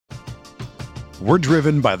We're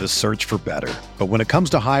driven by the search for better. But when it comes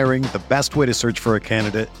to hiring, the best way to search for a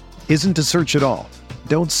candidate isn't to search at all.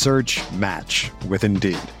 Don't search, match with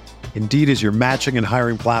Indeed. Indeed is your matching and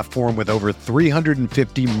hiring platform with over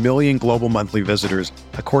 350 million global monthly visitors,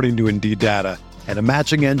 according to Indeed data, and a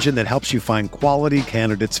matching engine that helps you find quality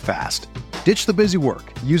candidates fast. Ditch the busy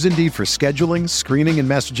work. Use Indeed for scheduling, screening, and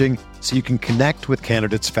messaging so you can connect with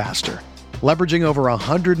candidates faster. Leveraging over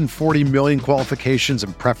 140 million qualifications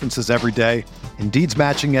and preferences every day, Indeed's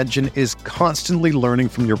matching engine is constantly learning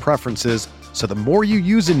from your preferences, so the more you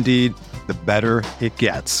use Indeed, the better it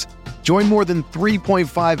gets. Join more than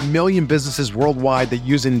 3.5 million businesses worldwide that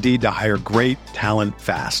use Indeed to hire great talent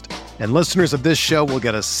fast. And listeners of this show will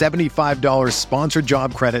get a $75 sponsored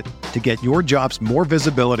job credit to get your jobs more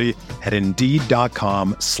visibility at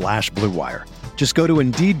Indeed.com/Blue Wire. Just go to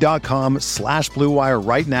Indeed.com/Blue Wire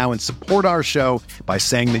right now and support our show by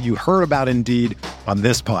saying that you heard about Indeed on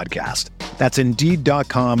this podcast. That's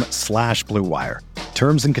Indeed.com/Blue Wire.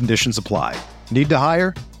 Terms and conditions apply. Need to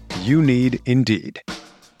hire? You need Indeed.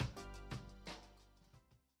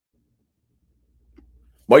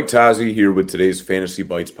 Mike Tazi here with today's Fantasy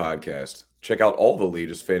Bites podcast. Check out all the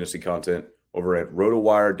latest fantasy content over at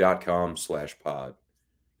rotowire.com/pod.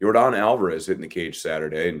 Yordan Alvarez hit in the cage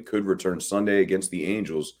Saturday and could return Sunday against the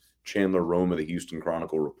Angels, Chandler Rome of the Houston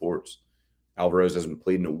Chronicle reports. Alvarez hasn't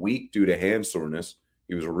played in a week due to hand soreness.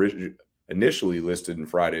 He was initially listed in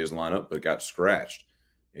Friday's lineup, but got scratched.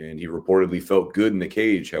 And he reportedly felt good in the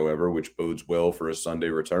cage, however, which bodes well for a Sunday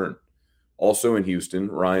return. Also in Houston,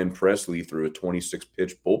 Ryan Pressly threw a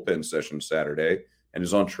 26-pitch bullpen session Saturday and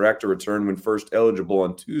is on track to return when first eligible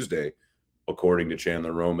on Tuesday, according to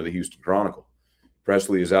Chandler Rome of the Houston Chronicle.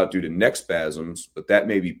 Pressly is out due to neck spasms, but that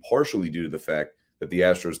may be partially due to the fact that the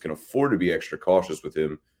Astros can afford to be extra cautious with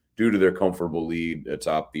him due to their comfortable lead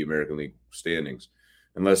atop the American League standings.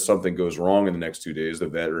 Unless something goes wrong in the next 2 days, the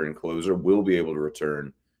veteran closer will be able to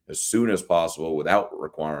return as soon as possible without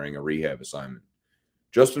requiring a rehab assignment.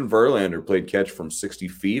 Justin Verlander played catch from 60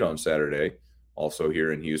 feet on Saturday, also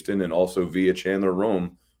here in Houston, and also via Chandler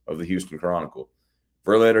Rome of the Houston Chronicle.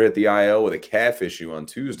 Verlander hit the IL with a calf issue on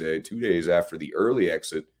Tuesday, 2 days after the early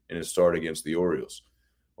exit in his start against the Orioles.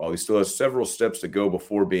 While he still has several steps to go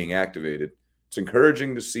before being activated, it's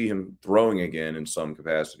encouraging to see him throwing again in some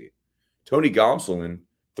capacity. Tony Gonsolin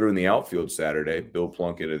threw in the outfield Saturday, Bill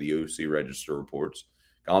Plunkett of the OC Register reports.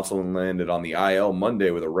 Gonsolin landed on the IL Monday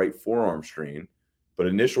with a right forearm strain, but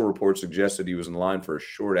initial reports suggested he was in line for a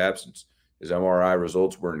short absence. His MRI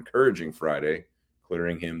results were encouraging Friday,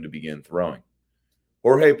 clearing him to begin throwing.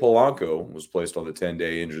 Jorge Polanco was placed on the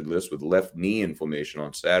 10-day injured list with left knee inflammation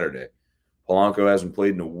on Saturday. Polanco hasn't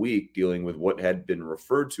played in a week, dealing with what had been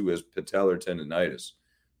referred to as patellar tendonitis.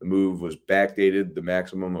 The move was backdated the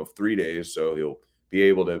maximum of 3 days, so he'll be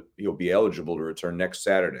eligible to return next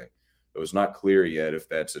Saturday. It was not clear yet if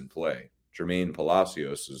that's in play. Jermaine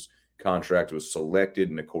Palacios' contract was selected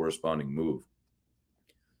in a corresponding move.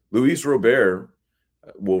 Luis Robert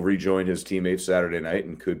will rejoin his teammates Saturday night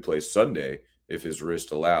and could play Sunday if his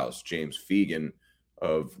wrist allows, James Fegan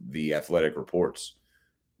of The Athletic reports.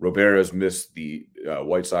 Robert has missed the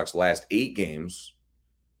White Sox last 8 games,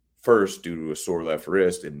 first due to a sore left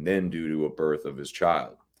wrist and then due to a birth of his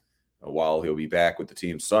child. While he'll be back with the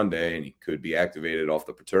team Sunday and he could be activated off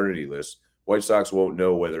the paternity list, White Sox won't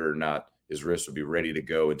know whether or not his wrist will be ready to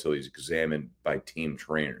go until he's examined by team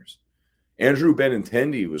trainers. Andrew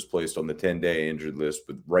Benintendi was placed on the 10-day injured list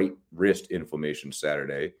with right wrist inflammation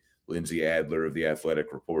Saturday, Lindsay Adler of The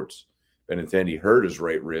Athletic reports. Benintendi hurt his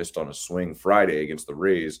right wrist on a swing Friday against the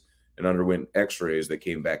Rays and underwent x-rays that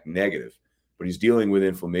came back negative, but he's dealing with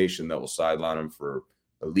inflammation that will sideline him for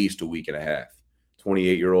at least a week and a half.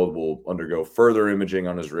 28-year-old will undergo further imaging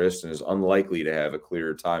on his wrist and is unlikely to have a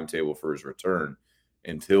clear timetable for his return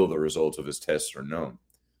until the results of his tests are known.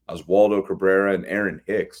 Oswaldo Cabrera and Aaron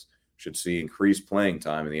Hicks should see increased playing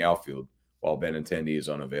time in the outfield while Benintendi is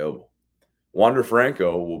unavailable. Wander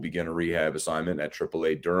Franco will begin a rehab assignment at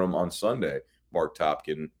AAA Durham on Sunday, Mark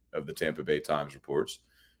Topkin of the Tampa Bay Times reports.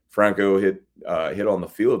 Franco hit on the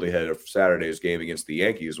field ahead of Saturday's game against the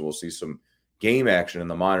Yankees, and we'll see some game action in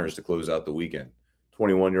the minors to close out the weekend.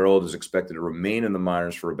 21-year-old is expected to remain in the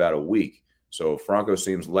minors for about a week, so Franco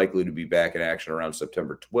seems likely to be back in action around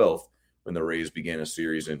September 12th when the Rays begin a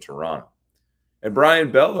series in Toronto. And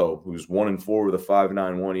Brian Bello, who's 1-4 with a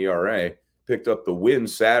 5.91 ERA, picked up the win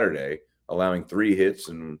Saturday, allowing 3 hits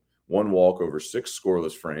and 1 walk over 6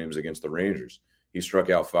 scoreless frames against the Rangers. He struck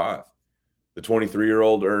out 5. The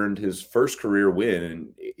 23-year-old earned his first career win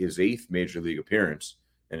in his 8th Major League appearance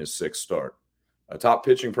and his 6th start. A top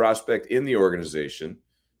pitching prospect in the organization,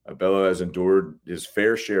 Bello has endured his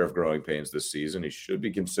fair share of growing pains this season. He should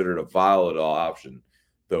be considered a volatile option,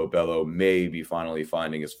 though Bello may be finally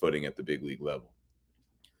finding his footing at the big league level.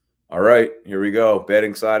 All right, here we go.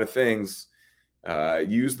 Betting side of things.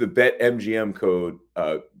 Use the BetMGM code.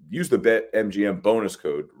 Use the BetMGM bonus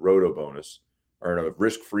code, RotoBonus. Earn a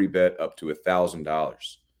risk-free bet up to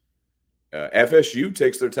 $1,000. FSU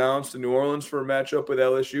takes their talents to New Orleans for a matchup with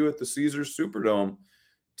LSU at the Caesars Superdome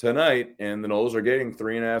tonight, and the Noles are getting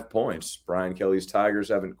 3.5 points. Brian Kelly's Tigers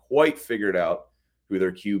haven't quite figured out who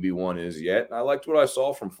their QB1 is yet. I liked what I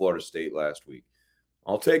saw from Florida State last week.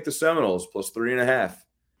 I'll take the Seminoles plus 3.5,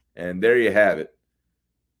 and there you have it.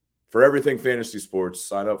 For everything fantasy sports,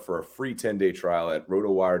 sign up for a free 10-day trial at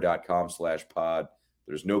rotowire.com/pod.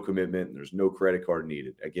 There's no commitment, and there's no credit card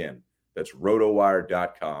needed. Again, that's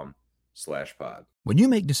rotowire.com/pod. When you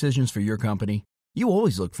make decisions for your company, you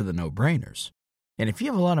always look for the no-brainers. And if you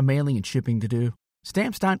have a lot of mailing and shipping to do,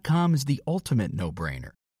 Stamps.com is the ultimate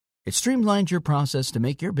no-brainer. It streamlines your process to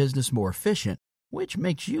make your business more efficient, which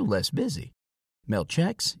makes you less busy. Mail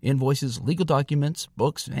checks, invoices, legal documents,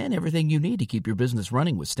 books, and everything you need to keep your business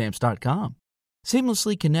running with Stamps.com.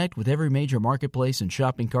 Seamlessly connect with every major marketplace and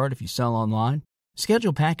shopping cart if you sell online.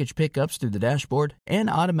 Schedule package pickups through the dashboard and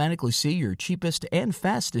automatically see your cheapest and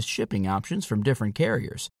fastest shipping options from different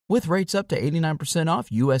carriers, with rates up to 89%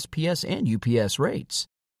 off USPS and UPS rates.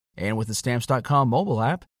 And with the Stamps.com mobile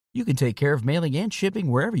app, you can take care of mailing and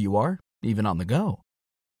shipping wherever you are, even on the go.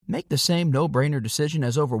 Make the same no-brainer decision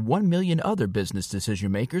as over 1 million other business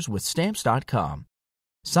decision makers with Stamps.com.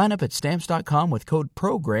 Sign up at Stamps.com with code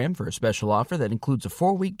PROGRAM for a special offer that includes a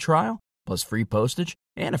 4-week trial, plus free postage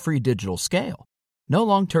and a free digital scale. No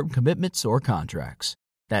long-term commitments or contracts.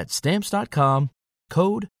 That's Stamps.com,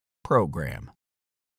 code PROGRAM.